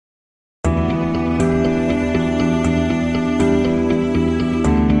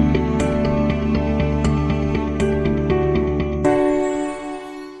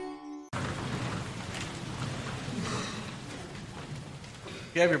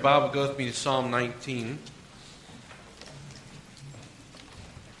you have your Bible, go with me to Psalm 19.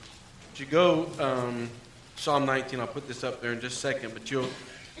 As you go, Psalm 19, I'll put this up there in just a second, but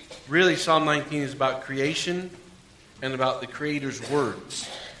Psalm 19 is about creation and about the Creator's words.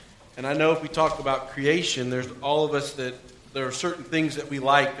 And I know if we talk about creation, there's all of us that there are certain things that we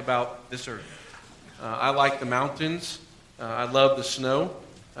like about this earth. I like the mountains. I love the snow.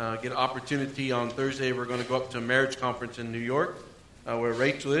 Get an opportunity on Thursday. We're going to go up to a marriage conference in New York where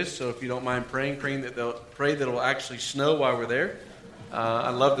Rachel is. So if you don't mind praying that it will actually snow while we're there.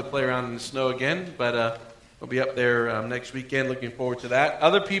 I love to play around in the snow again, but we'll be up there next weekend. Looking forward to that.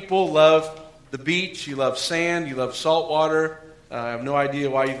 Other people love the beach. You love sand. You love salt water. I have no idea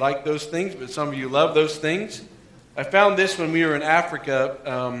why you like those things, but some of you love those things. I found this when we were in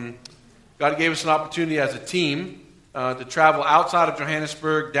Africa. God gave us an opportunity as a team to travel outside of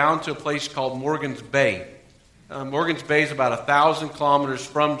Johannesburg down to a place called Morgan's Bay. Morgan's Bay is about 1,000 kilometers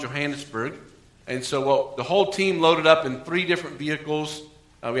from Johannesburg. And so the whole team loaded up in 3 different vehicles.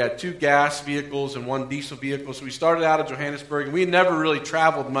 We had 2 gas vehicles and 1 diesel vehicle. So we started out of Johannesburg, and we had never really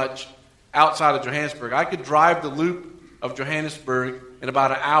traveled much outside of Johannesburg. I could drive the loop of Johannesburg in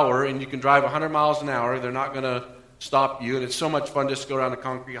about an hour, and you can drive 100 miles an hour. They're not going to stop you, and it's so much fun just to go around the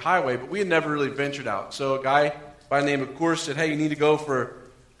concrete highway. But we had never really ventured out. So a guy by the name of Koor said, hey, you need to go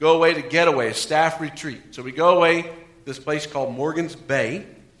away to Getaway, a staff retreat. So we go away to this place called Morgan's Bay.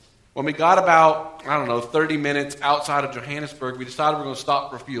 When we got about, 30 minutes outside of Johannesburg, we decided we were going to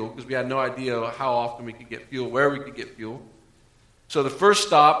stop for fuel because we had no idea how often we could get fuel, where we could get fuel. So the first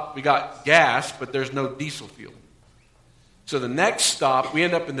stop, we got gas, but there's no diesel fuel. So the next stop, we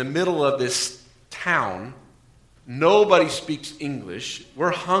end up in the middle of this town. Nobody speaks English.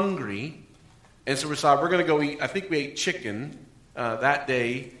 We're hungry. And so we decided we're going to go eat. I think we ate chicken that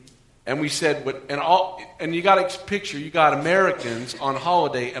day. And we said, and you got to picture, you got Americans on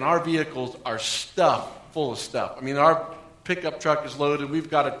holiday, and our vehicles are stuffed full of stuff. I mean, our pickup truck is loaded. We've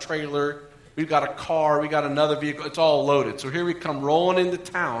got a trailer. We've got a car. We got another vehicle. It's all loaded. So here we come rolling into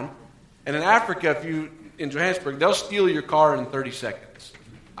town. And in Africa, in Johannesburg, they'll steal your car in 30 seconds.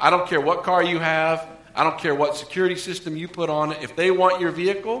 I don't care what car you have. I don't care what security system you put on it. If they want your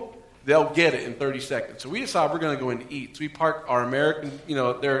vehicle, they'll get it in 30 seconds. So we decided we're going to go in to eat. So we parked our American,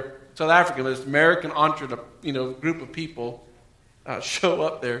 they're South African, but this American group of people show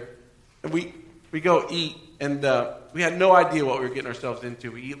up there. And we go eat. And we had no idea what we were getting ourselves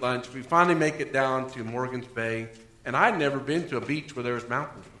into. We eat lunch. We finally make it down to Morgan's Bay. And I'd never been to a beach where there was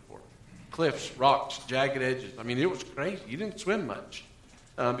mountains before. Cliffs, rocks, jagged edges. I mean, it was crazy. You didn't swim much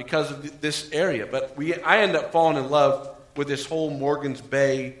because of this area. But I ended up falling in love with this whole Morgan's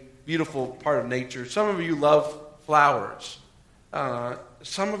Bay, beautiful part of nature. Some of you love flowers.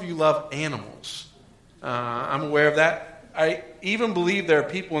 Some of you love animals. I'm aware of that. I even believe there are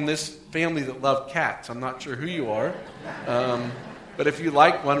people in this family that love cats. I'm not sure who you are. But if you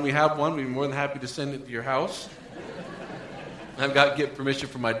like one, we have one. We'd be more than happy to send it to your house. I've got to get permission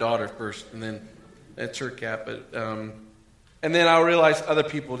from my daughter first, and then that's her cat. But and then I realize other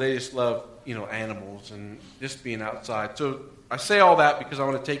people, they just love animals and just being outside. So I say all that because I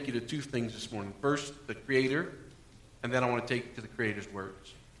want to take you to 2 things this morning. First, the Creator, and then I want to take you to the Creator's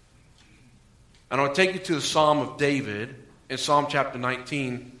words. And I want to take you to the Psalm of David in Psalm chapter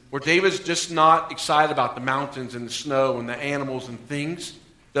 19, where David's just not excited about the mountains and the snow and the animals and things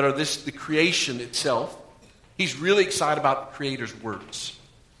that are the creation itself. He's really excited about the Creator's words.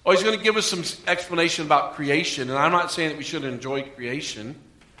 Oh, he's going to give us some explanation about creation, and I'm not saying that we shouldn't enjoy creation,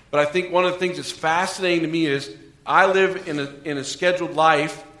 but I think one of the things that's fascinating to me is I live in a scheduled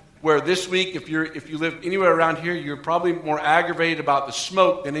life where this week, if you live anywhere around here, you're probably more aggravated about the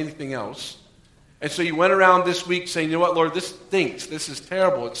smoke than anything else. And so you went around this week saying, you know what, Lord, this stinks. This is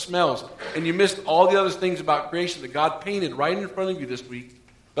terrible. It smells. And you missed all the other things about creation that God painted right in front of you this week,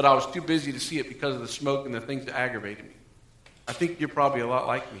 but I was too busy to see it because of the smoke and the things that aggravated me. I think you're probably a lot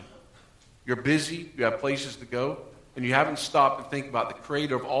like me. You're busy. You have places to go. And you haven't stopped to think about the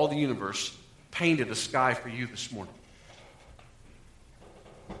Creator of all the universe painted a sky for you this morning.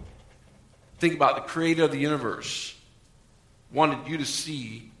 Think about the Creator of the universe wanted you to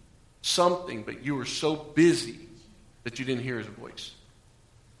see something, but you were so busy that you didn't hear His voice.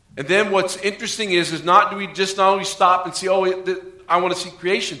 And then what's interesting is not only stop and see, I want to see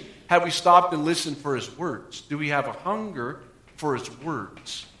creation. Have we stopped and listened for His words? Do we have a hunger for His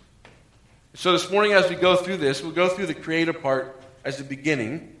words? So this morning as we go through this, we'll go through the Creator part as the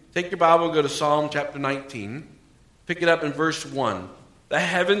beginning. Take your Bible and go to Psalm chapter 19. Pick it up in verse 1. The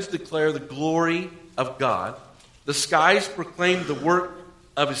heavens declare the glory of God. The skies proclaim the work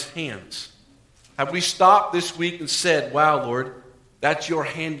of His hands. Have we stopped this week and said, wow, Lord, That's your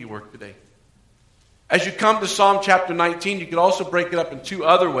handiwork today. As you come to Psalm chapter 19, you could also break it up in two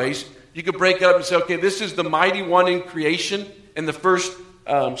other ways. You could break it up and say, okay, this is the mighty one in creation. And the first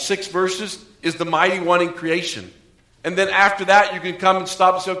 6 verses is the mighty one in creation. And then after that, you can come and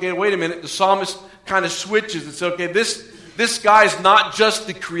stop and say, okay, wait a minute. The psalmist kind of switches and says, okay, this guy's not just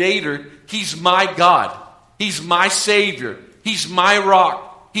the creator. He's my God. He's my Savior. He's my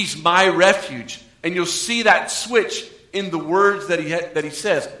rock. He's my refuge. And you'll see that switch in the words that he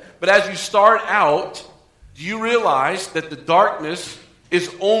says. But as you start out, do you realize that the darkness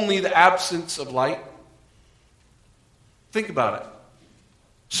is only the absence of light? Think about it.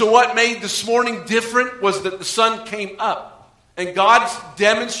 So what made this morning different was that the sun came up. And God's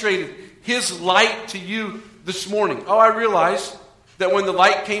demonstrated His light to you this morning. Oh, I realize that when the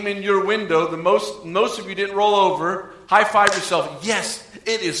light came in your window, most of you didn't roll over, high-five yourself. Yes,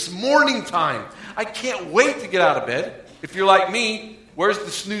 it is morning time. I can't wait to get out of bed. If you're like me, where's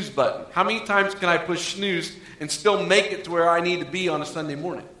the snooze button? How many times can I push snooze and still make it to where I need to be on a Sunday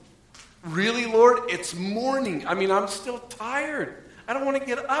morning? Really, Lord? It's morning. I mean, I'm still tired. I don't want to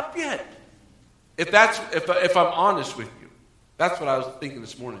get up yet. If I'm honest with you, that's what I was thinking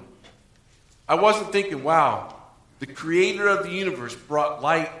this morning. I wasn't thinking, wow, the creator of the universe brought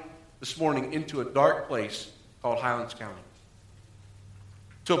light this morning into a dark place called Highlands County.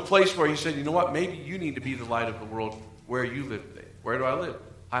 To a place where he said, you know what, maybe you need to be the light of the world where you live today. Where do I live?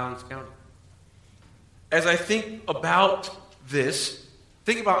 Highlands County. As I think about this,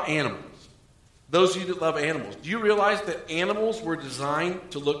 think about animals. Those of you that love animals, do you realize that animals were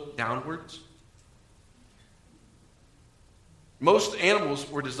designed to look downwards? Most animals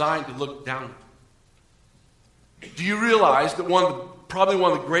were designed to look downward. Do you realize that probably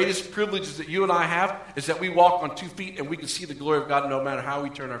one of the greatest privileges that you and I have is that we walk on 2 feet and we can see the glory of God no matter how we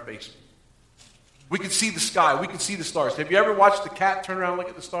turn our face? We can see the sky. We can see the stars. Have you ever watched a cat turn around and look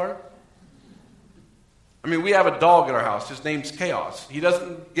at the stars? I mean, we have a dog at our house. His name's Chaos. He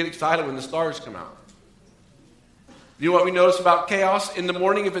doesn't get excited when the stars come out. You know what we notice about Chaos? In the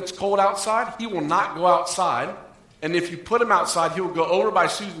morning, if it's cold outside, he will not go outside. And if you put him outside, he will go over by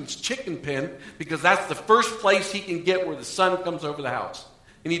Susan's chicken pen because that's the first place he can get where the sun comes over the house.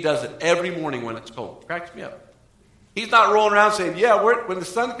 And he does it every morning when it's cold. Cracks me up. He's not rolling around saying, yeah, when the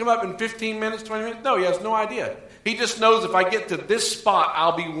sun comes up in 15 minutes, 20 minutes. No, he has no idea. He just knows if I get to this spot,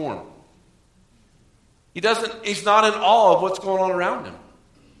 I'll be warm. He's not in awe of what's going on around him.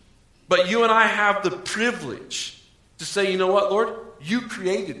 But you and I have the privilege to say, you know what, Lord? You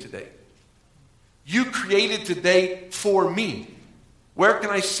created today. You created today for me. Where can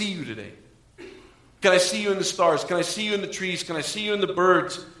I see you today? Can I see you in the stars? Can I see you in the trees? Can I see you in the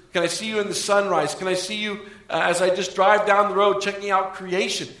birds? Can I see you in the sunrise? Can I see you as I just drive down the road checking out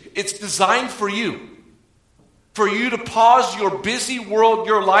creation? It's designed for you. For you to pause your busy world,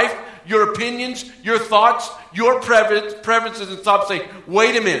 your life, your opinions, your thoughts, your preferences, and stop saying,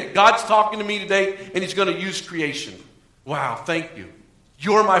 wait a minute, God's talking to me today and He's going to use creation. Wow, thank you.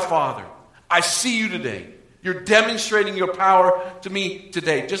 You're my Father. I see you today. You're demonstrating your power to me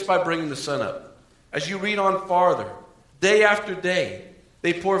today just by bringing the sun up. As you read on farther, day after day,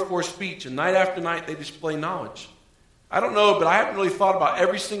 they pour forth speech, and night after night, they display knowledge. I don't know, but I haven't really thought about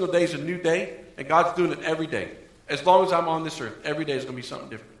every single day is a new day, and God's doing it every day. As long as I'm on this earth, every day is going to be something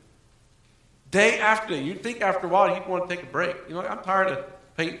different. Day after day. You'd think after a while he'd want to take a break. You know, I'm tired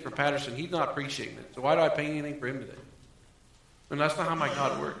of painting for Patterson. He's not appreciating it. So why do I paint anything for him today? And that's not how my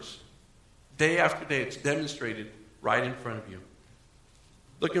God works. Day after day, it's demonstrated right in front of you.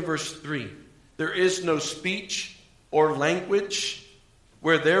 Look in verse 3. There is no speech or language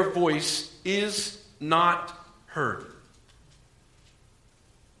where their voice is not heard.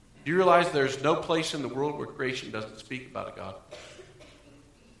 Do you realize there's no place in the world where creation doesn't speak about a God?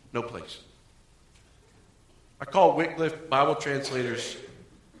 No place. I called Wycliffe Bible translators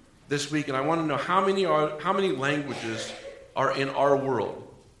this week, and I want to know how many languages are in our world.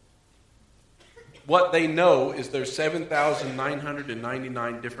 What they know is there's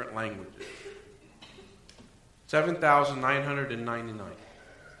 7,999 different languages. 7,999.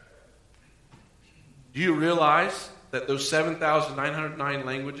 Do you realize that those 7,909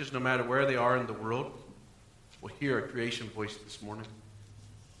 languages, no matter where they are in the world, will hear a creation voice this morning?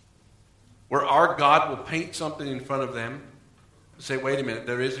 Where our God will paint something in front of them and say, wait a minute,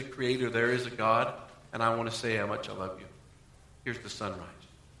 there is a creator, there is a God, and I want to say how much I love you. Here's the sunrise.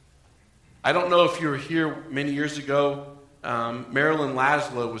 I don't know if you were here many years ago. Marilyn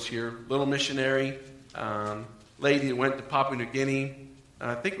Laszlo was here, little missionary, lady that went to Papua New Guinea.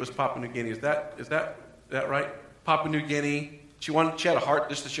 I think it was Papua New Guinea. Is that right? Papua New Guinea. she had a heart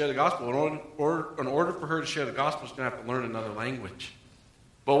just to share the gospel. In order for her to share the gospel, she's going to have to learn another language.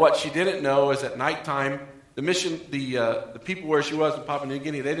 But what she didn't know is at nighttime, the people where she was in Papua New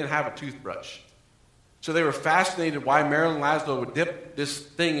Guinea, they didn't have a toothbrush. So they were fascinated why Marilyn Laszlo would dip this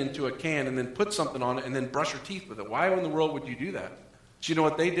thing into a can and then put something on it and then brush her teeth with it. Why in the world would you do that? Do you know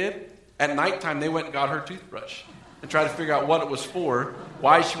what they did? At nighttime, they went and got her toothbrush and tried to figure out what it was for,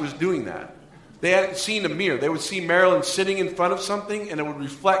 why she was doing that. They hadn't seen a mirror. They would see Marilyn sitting in front of something and it would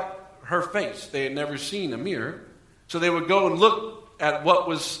reflect her face. They had never seen a mirror. So they would go and look at what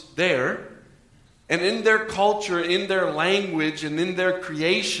was there. And in their culture, in their language, and in their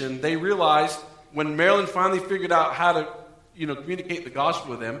creation, they realized when Marilyn finally figured out how to, communicate the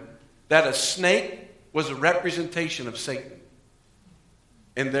gospel with them, that a snake was a representation of Satan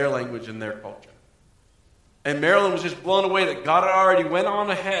in their language and their culture. And Marilyn was just blown away that God had already went on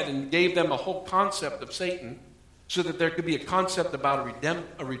ahead and gave them a whole concept of Satan so that there could be a concept about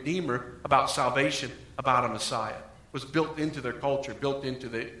a redeemer, about salvation, about a Messiah. It was built into their culture,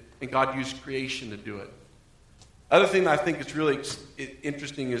 and God used creation to do it. Other thing that I think is really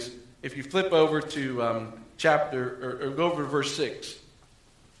interesting is if you flip over to or go over to verse 6.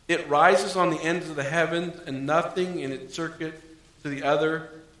 It rises on the ends of the heavens, and nothing in its circuit to the other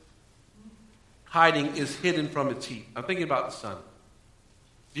hiding is hidden from its heat. I'm thinking about the sun.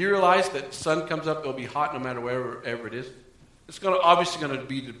 Do you realize that the sun comes up, it'll be hot no matter wherever it is? It's obviously going to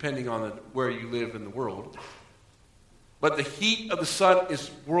be depending on where you live in the world. But the heat of the sun is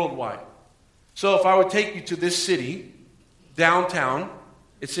worldwide. So if I would take you to this city, downtown,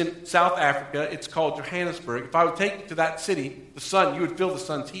 it's in South Africa, it's called Johannesburg. If I would take you to that city, the sun, you would feel the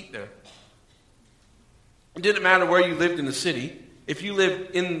sun's heat there. It didn't matter where you lived in the city, if you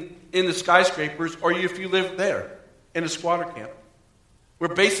lived in the skyscrapers, or if you lived there in a squatter camp,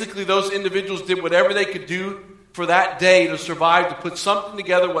 where basically those individuals did whatever they could do for that day to survive, to put something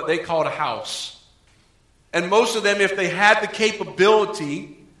together, what they called a house. And most of them, if they had the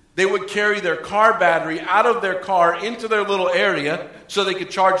capability, they would carry their car battery out of their car into their little area so they could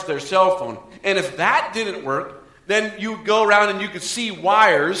charge their cell phone. And if that didn't work, then you would go around and you could see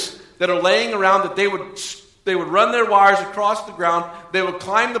wires that are laying around that they would run their wires across the ground, they would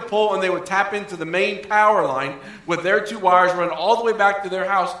climb the pole, and they would tap into the main power line with their two wires, run all the way back to their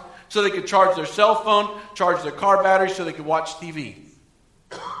house so they could charge their cell phone, charge their car battery so they could watch TV.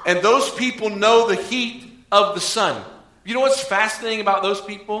 And those people know the heat of the sun. You know what's fascinating about those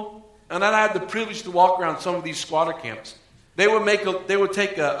people? And I had the privilege to walk around some of these squatter camps. They would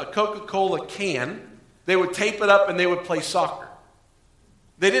take a Coca-Cola can, they would tape it up, and they would play soccer.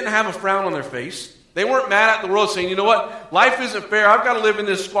 They didn't have a frown on their face. They weren't mad at the world saying, you know what, life isn't fair, I've got to live in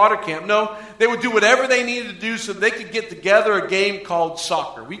this squatter camp. No, they would do whatever they needed to do so they could get together a game called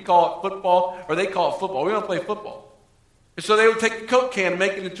soccer. We call it football, or they call it football. We don't play football. And so they would take the Coke can and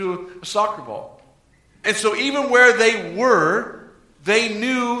make it into a soccer ball. And so even where they were, they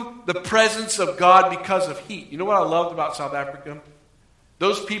knew the presence of God because of heat. You know what I loved about South Africa?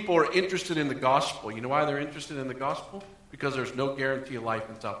 Those people are interested in the gospel. You know why they're interested in the gospel? Because there's no guarantee of life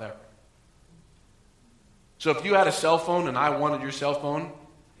in South Africa. So if you had a cell phone and I wanted your cell phone,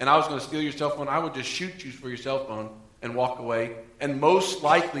 and I was going to steal your cell phone, I would just shoot you for your cell phone and walk away. And most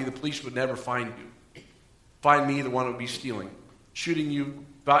likely the police would never find you. Find me, the one who would be stealing. Shooting you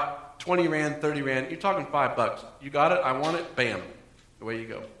about 20 rand, 30 rand. You're talking $5. You got it? I want it? Bam. Away you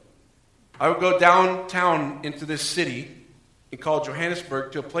go. I would go downtown into this city called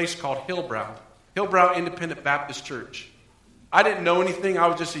Johannesburg to a place called Hillbrow. Hillbrow Independent Baptist Church. I didn't know anything. I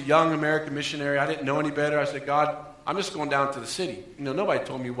was just a young American missionary. I didn't know any better. I said, God, I'm just going down to the city. Nobody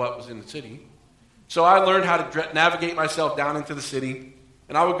told me what was in the city. So I learned how to navigate myself down into the city.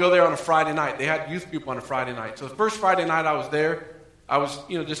 And I would go there on a Friday night. They had youth group on a Friday night. So the first Friday night I was there, I was,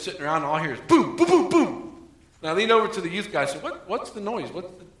 just sitting around, and all I hear is boom, boom, boom, boom. And I leaned over to the youth guy and said, what's the noise? What's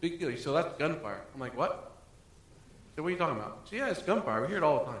the big deal? He said, that's gunfire. I'm like, what? I said, what are you talking about? He said, yeah, it's gunfire. We hear it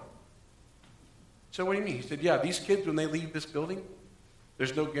all the time. So what do you mean? He said, yeah, these kids, when they leave this building,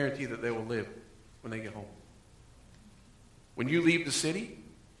 there's no guarantee that they will live when they get home. When you leave the city,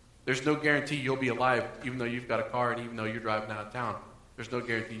 there's no guarantee you'll be alive, even though you've got a car and even though you're driving out of town. There's no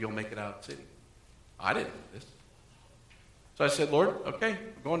guarantee you'll make it out of the city. I didn't know this. So I said, Lord, okay,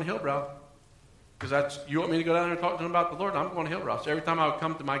 I'm going to Hillbrow. Because you want me to go down there and talk to them about the Lord? I'm going to Hillbrow. So every time I would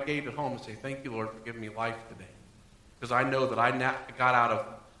come to my gate at home and say, thank you, Lord, for giving me life today. Because I know that I got out of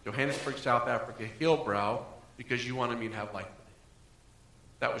Johannesburg, South Africa, Hillbrow, because you wanted me to have life today.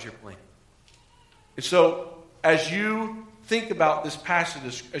 That was your plan. And so, as you think about this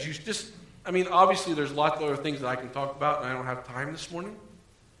passage, obviously there's lots of other things that I can talk about, and I don't have time this morning,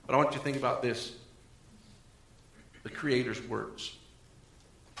 but I want you to think about this. the Creator's words.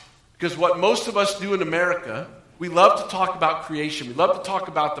 Because what most of us do in America, we love to talk about creation. We love to talk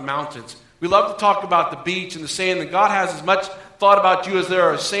about the mountains. We love to talk about the beach and the sand. And God has as much thought about you as there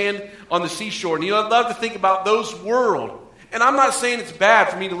are sand on the seashore. And you love to think about those worlds. And I'm not saying it's bad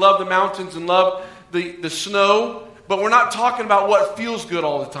for me to love the mountains and love the snow, but we're not talking about what feels good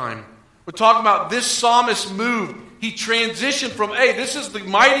all the time. We're talking about this psalmist moved. He transitioned from, hey, this is the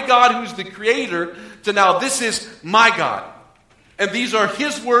mighty God who's the Creator, to now this is my God. And these are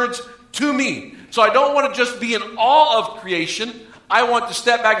His words to me. So I don't want to just be in awe of creation. I want to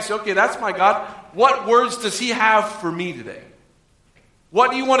step back and say, okay, that's my God. What words does He have for me today?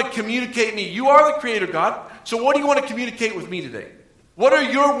 What do you want to communicate to me? You are the Creator, God. So what do you want to communicate with me today? What are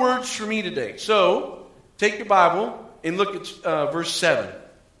your words for me today? So take your Bible and look at verse 7.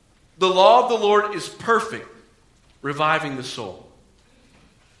 The law of the Lord is perfect, reviving the soul.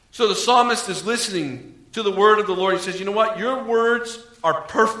 So the psalmist is listening to the word of the Lord. He says, you know what? Your words are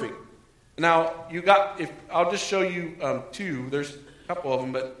perfect. Now, I'll just show you two. There's a couple of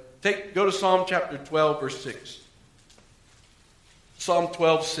them, but go to Psalm chapter 12, verse 6. Psalm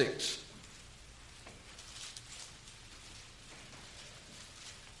 12, 6.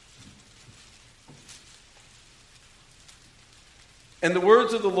 And the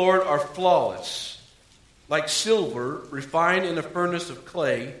words of the Lord are flawless, like silver refined in a furnace of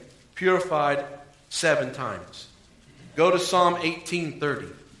clay, purified 7 times. Go to Psalm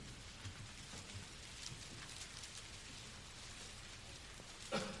 18:30.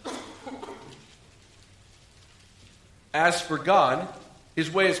 As for God,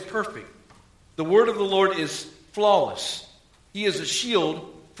 His way is perfect. The word of the Lord is flawless. He is a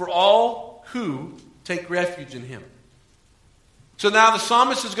shield for all who take refuge in Him. So now the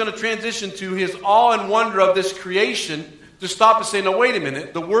psalmist is going to transition to his awe and wonder of this creation to stop and say, no, wait a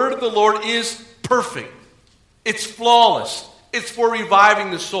minute. The word of the Lord is perfect. It's flawless. It's for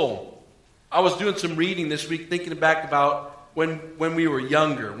reviving the soul. I was doing some reading this week thinking back about when we were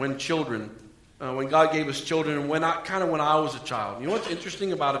younger, when children, when God gave us children, and when I was a child. You know what's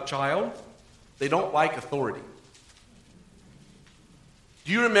interesting about a child? They don't like authority.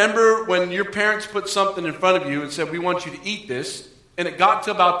 Do you remember when your parents put something in front of you and said, we want you to eat this, and it got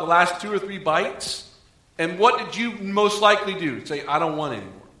to about the last 2 or 3 bites? And what did you most likely do? Say, I don't want it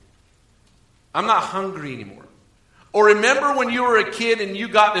anymore. I'm not hungry anymore. Or remember when you were a kid and you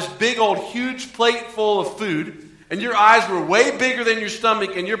got this big old huge plate full of food, and your eyes were way bigger than your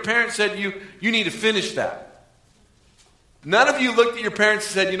stomach, and your parents said you need to finish that. None of you looked at your parents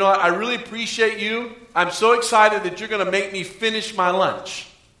and said, you know what, I really appreciate you. I'm so excited that you're going to make me finish my lunch.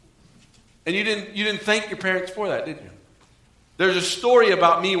 And you didn't thank your parents for that, did you? There's a story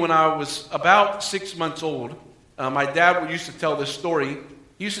about me when I was about 6 months old. My dad used to tell this story.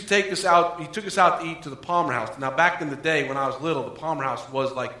 He used to take us out. He took us out to eat to the Palmer House. Now, back in the day when I was little, the Palmer House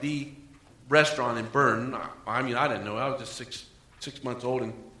was like the restaurant in Bern. I mean, I didn't know. I was just six months old.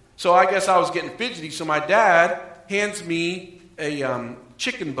 And so I guess I was getting fidgety. So my dad hands me a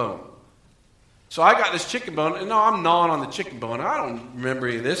chicken bone. So I got this chicken bone, and I'm gnawing on the chicken bone. I don't remember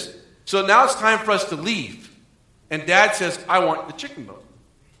any of this. So now it's time for us to leave. And Dad says, I want the chicken bone.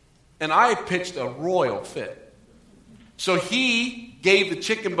 And I pitched a royal fit. So he gave the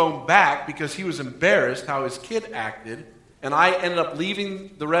chicken bone back because he was embarrassed how his kid acted. And I ended up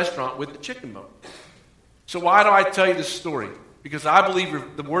leaving the restaurant with the chicken bone. So why do I tell you this story? Because I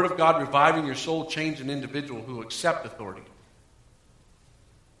believe the Word of God reviving your soul change an individual who accept authority.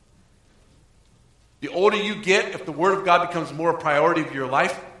 The older you get, if the Word of God becomes more a priority of your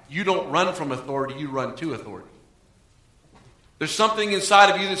life, you don't run from authority, you run to authority. There's something inside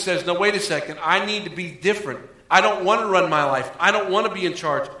of you that says, no, wait a second, I need to be different. I don't want to run my life. I don't want to be in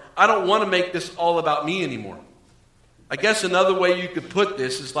charge. I don't want to make this all about me anymore. I guess another way you could put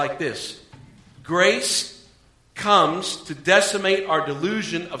this is like this. Grace comes to decimate our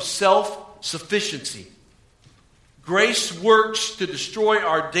delusion of self-sufficiency. Grace works to destroy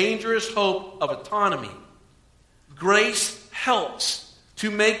our dangerous hope of autonomy. Grace helps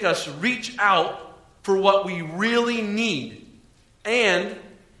to make us reach out for what we really need and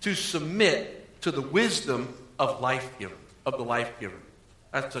to submit to the wisdom of the life giver.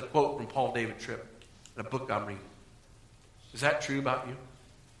 That's a quote from Paul David Tripp in a book I'm reading. Is that true about you?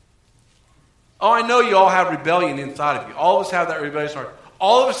 Oh, I know you all have rebellion inside of you. All of us have that rebellious heart.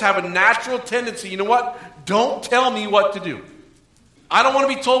 All of us have a natural tendency. You know what? Don't tell me what to do. I don't want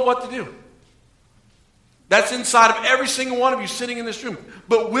to be told what to do. That's inside of every single one of you sitting in this room.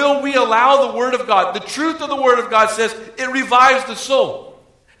 But will we allow the Word of God? The truth of the Word of God says it revives the soul.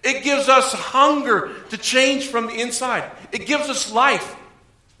 It gives us hunger to change from the inside. It gives us life.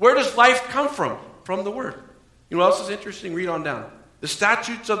 Where does life come from? From the Word. You know what else is interesting? Read on down. The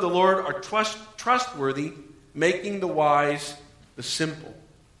statutes of the Lord are trustworthy, making the wise the simple.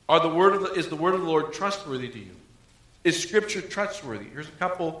 Is the word of the Lord trustworthy to you? Is Scripture trustworthy? Here's a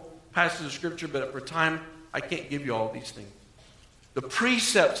couple passages of Scripture, but for time, I can't give you all these things. The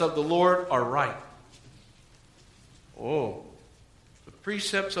precepts of the Lord are right. Oh, the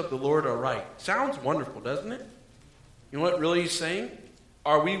precepts of the Lord are right. Sounds wonderful, doesn't it? You know what really he's saying?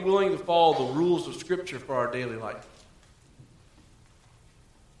 Are we willing to follow the rules of Scripture for our daily life?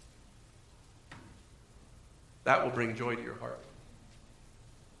 That will bring joy to your heart.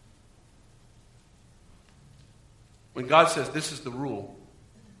 When God says this is the rule,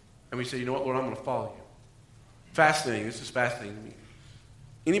 and we say, you know what, Lord, I'm going to follow you. Fascinating. This is fascinating to me.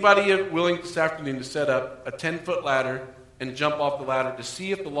 Anybody willing this afternoon to set up a 10-foot ladder and jump off the ladder to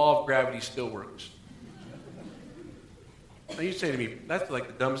see if the law of gravity still works? Now you say to me, that's like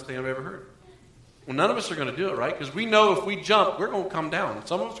the dumbest thing I've ever heard. Well, none of us are going to do it, right? Because we know if we jump, we're going to come down.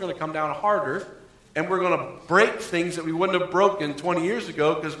 Some of us are going to come down harder, and we're going to break things that we wouldn't have broken 20 years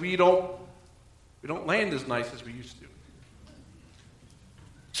ago because we don't land as nice as we used to.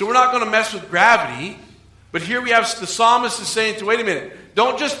 So we're not going to mess with gravity. But here we have the psalmist is saying to, wait a minute,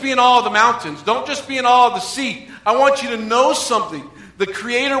 don't just be in awe of the mountains. Don't just be in awe of the sea. I want you to know something. The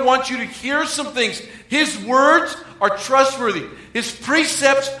Creator wants you to hear some things. His words are trustworthy. His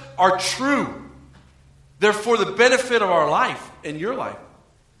precepts are true. They're for the benefit of our life and your life.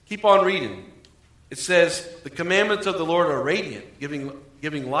 Keep on reading. It says, the commandments of the Lord are radiant,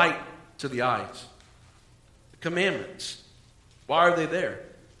 giving light to the eyes. The commandments. Why are they there?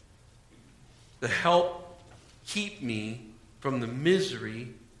 To help keep me from the misery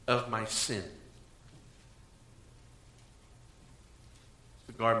of my sin.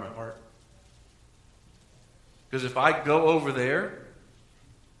 To guard my heart. Because if I go over there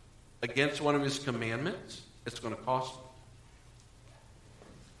against one of his commandments, it's going to cost me.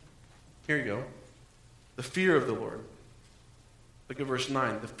 Here you go. The fear of the Lord. Look at verse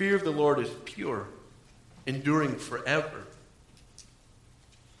 9. The fear of the Lord is pure, enduring forever.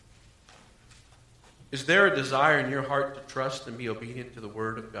 Is there a desire in your heart to trust and be obedient to the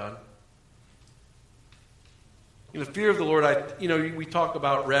Word of God? The fear of the Lord, we talk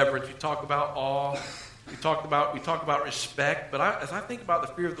about reverence, we talk about awe, we talk about respect, but as I think about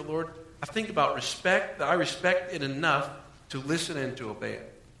the fear of the Lord, I think about respect, that I respect it enough to listen and to obey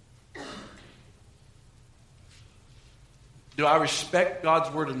it. Do I respect God's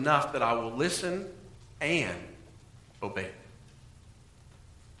Word enough that I will listen and obey it?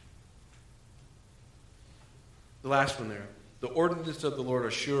 The last one there. The ordinances of the Lord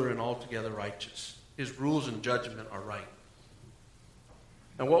are sure and altogether righteous. His rules and judgment are right.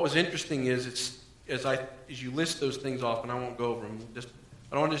 And what was interesting is, as you list those things off, and I won't go over them,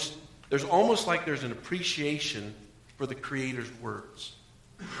 there's almost like there's an appreciation for the Creator's words.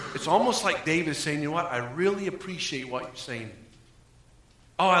 It's almost like David is saying, you know what, I really appreciate what you're saying.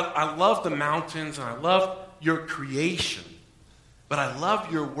 Oh, I love the mountains, and I love your creation, but I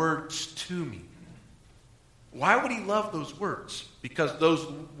love your words to me. Why would he love those words? Because those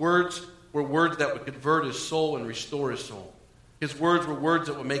words were words that would convert his soul and restore his soul. His words were words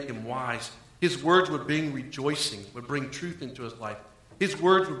that would make him wise. His words would bring rejoicing, would bring truth into his life. His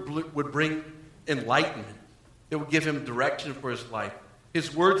words would bring enlightenment. It would give him direction for his life.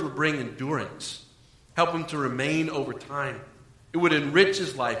 His words would bring endurance, help him to remain over time. It would enrich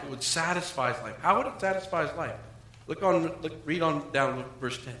his life. It would satisfy his life. How would it satisfy his life? Read on down, look at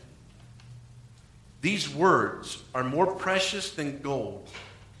verse 10. These words are more precious than gold,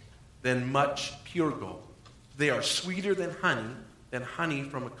 than much pure gold. They are sweeter than honey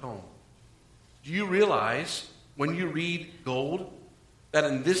from a comb. Do you realize when you read gold, that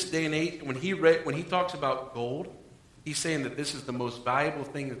in this day and age, when he talks about gold, he's saying that this is the most valuable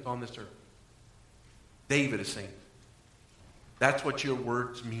thing that's on this earth. David is saying, that's what your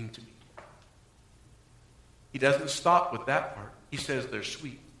words mean to me. He doesn't stop with that part. He says they're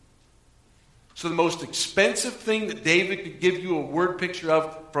sweet. So the most expensive thing that David could give you a word picture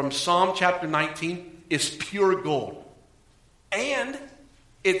of from Psalm chapter 19 is pure gold. And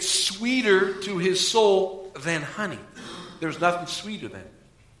it's sweeter to his soul than honey. There's nothing sweeter than it.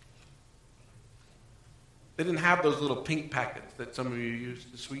 They didn't have those little pink packets that some of you use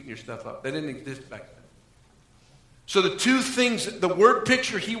to sweeten your stuff up. They didn't exist back then. So the two things, the word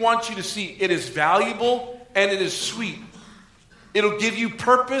picture he wants you to see, it is valuable and it is sweet. It'll give you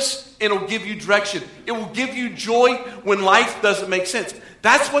purpose. It'll give you direction. It will give you joy when life doesn't make sense.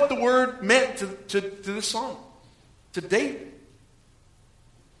 That's what the word meant to this psalm, to David.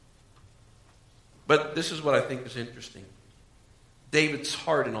 But this is what I think is interesting. David's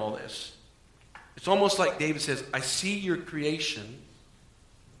heart in all this. It's almost like David says, I see your creation,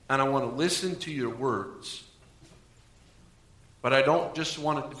 and I want to listen to your words, but I don't just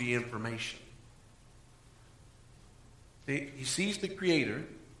want it to be information. He sees the Creator.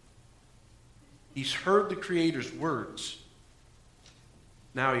 He's heard the Creator's words.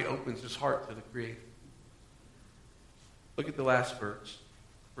 Now he opens his heart to the Creator. Look at the last verse,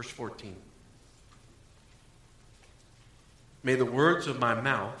 verse 14. May the words of my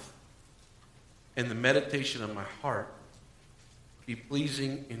mouth and the meditation of my heart be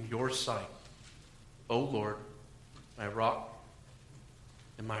pleasing in your sight, O Lord, my rock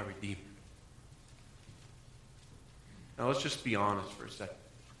and my redeemer. Now let's just be honest for a second.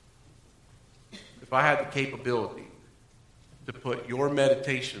 If I had the capability to put your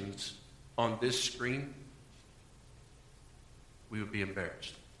meditations on this screen, we would be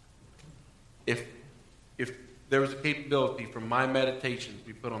embarrassed. If there was a capability for my meditations to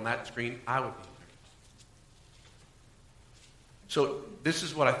be put on that screen, I would be embarrassed. So this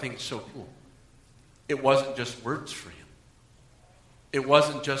is what I think is so cool. It wasn't just words for him. It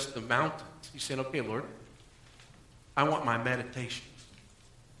wasn't just the mountains. He said, okay, Lord, I want my meditations.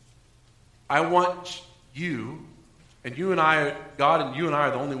 I want you, and you and I, God and you and I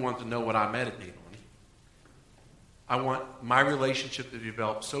are the only ones to know what I meditate on. I want my relationship to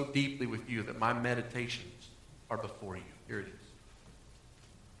develop so deeply with you that my meditations are before you. Here it is.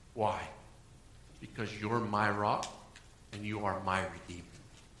 Why? Because you're my rock and you are my redeemer.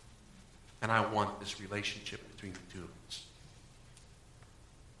 And I want this relationship between the two of us.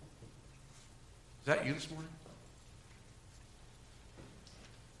 Is that you this morning?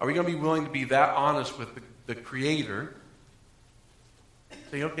 Are we going to be willing to be that honest with the Creator?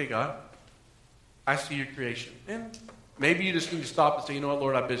 Say, okay, God, I see your creation. And maybe you just need to stop and say, you know what,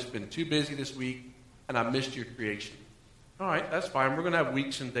 Lord, I've just been too busy this week, and I missed your creation. All right, that's fine. We're going to have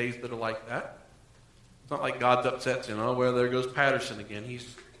weeks and days that are like that. It's not like God's upset saying, oh, well, there goes Patterson again.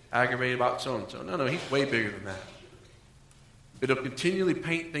 He's aggravated about so-and-so. No, he's way bigger than that. It'll continually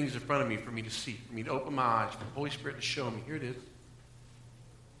paint things in front of me for me to see, for me to open my eyes, for the Holy Spirit to show me. Here it is.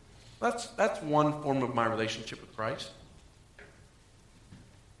 That's one form of my relationship with Christ.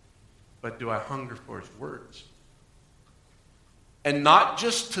 But do I hunger for his words? And not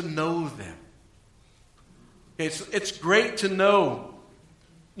just to know them. Okay, it's great to know,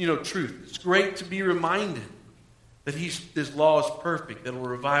 truth. It's great to be reminded that his law is perfect, that it will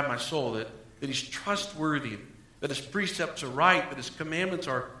revive my soul, that he's trustworthy, that his precepts are right, that his commandments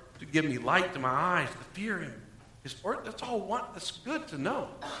are to give me light to my eyes, to fear him. His word, that's good to know.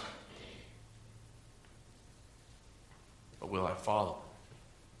 But will I follow?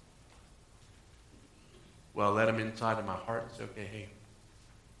 Will I let him inside of my heart and say, okay, hey,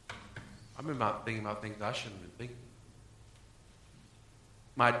 I've been thinking about things I shouldn't have been thinking.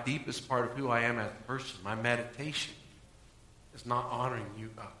 My deepest part of who I am as a person, my meditation, is not honoring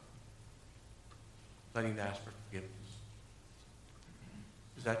you, God. I need to ask for forgiveness.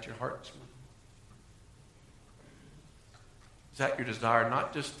 Is that your heart this morning? Is that your desire,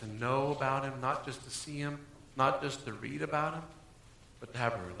 not just to know about him, not just to see him, not just to read about him, but to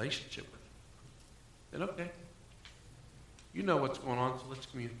have a relationship with him? Then okay. You know what's going on, so let's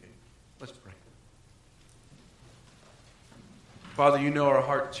communicate. Let's pray. Father, you know our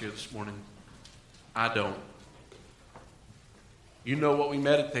hearts here this morning. I don't. You know what we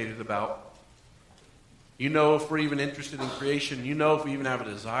meditated about. You know if we're even interested in creation. You know if we even have a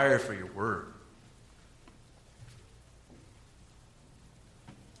desire for your word.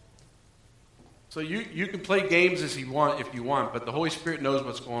 So you can play games if you want, but the Holy Spirit knows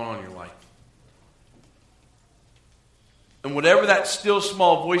what's going on in your life. And whatever that still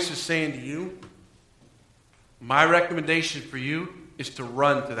small voice is saying to you, my recommendation for you is to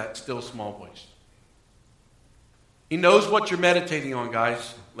run to that still small voice. He knows what you're meditating on,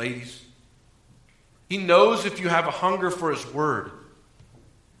 guys, ladies. He knows if you have a hunger for his word.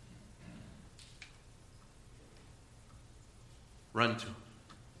 Run to him.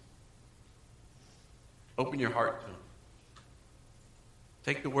 Open your heart to him.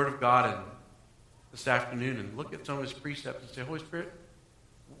 Take the word of God this afternoon and look at some of his precepts and say, Holy Spirit,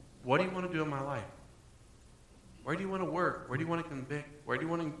 what do you want to do in my life? Where do you want to work? Where do you want to convict? Where do you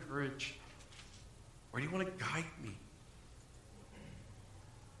want to encourage? Where do you want to guide me?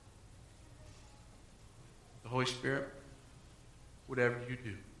 The Holy Spirit, whatever you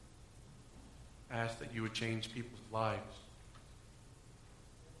do, ask that you would change people's lives.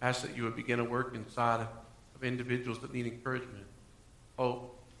 Ask that you would begin to work inside of individuals that need encouragement,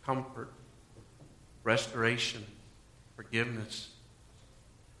 hope, comfort, restoration, forgiveness,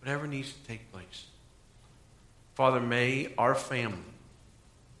 whatever needs to take place. Father, may our family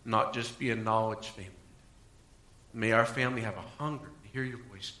not just be a knowledge family. May our family have a hunger to hear your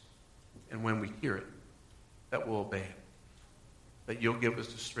voice. And when we hear it, that we'll obey it. That you'll give us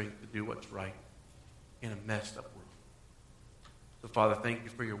the strength to do what's right in a messed up world. So, Father, thank you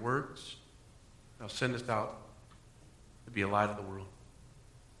for your words. Now send us out to be a light of the world.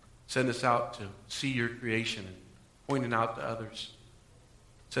 Send us out to see your creation and point it out to others.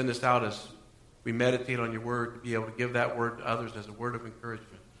 Send us out as we meditate on your word to be able to give that word to others as a word of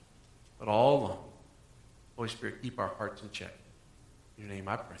encouragement. But all along, Holy Spirit, keep our hearts in check. In your name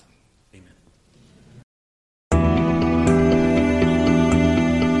I pray. Amen.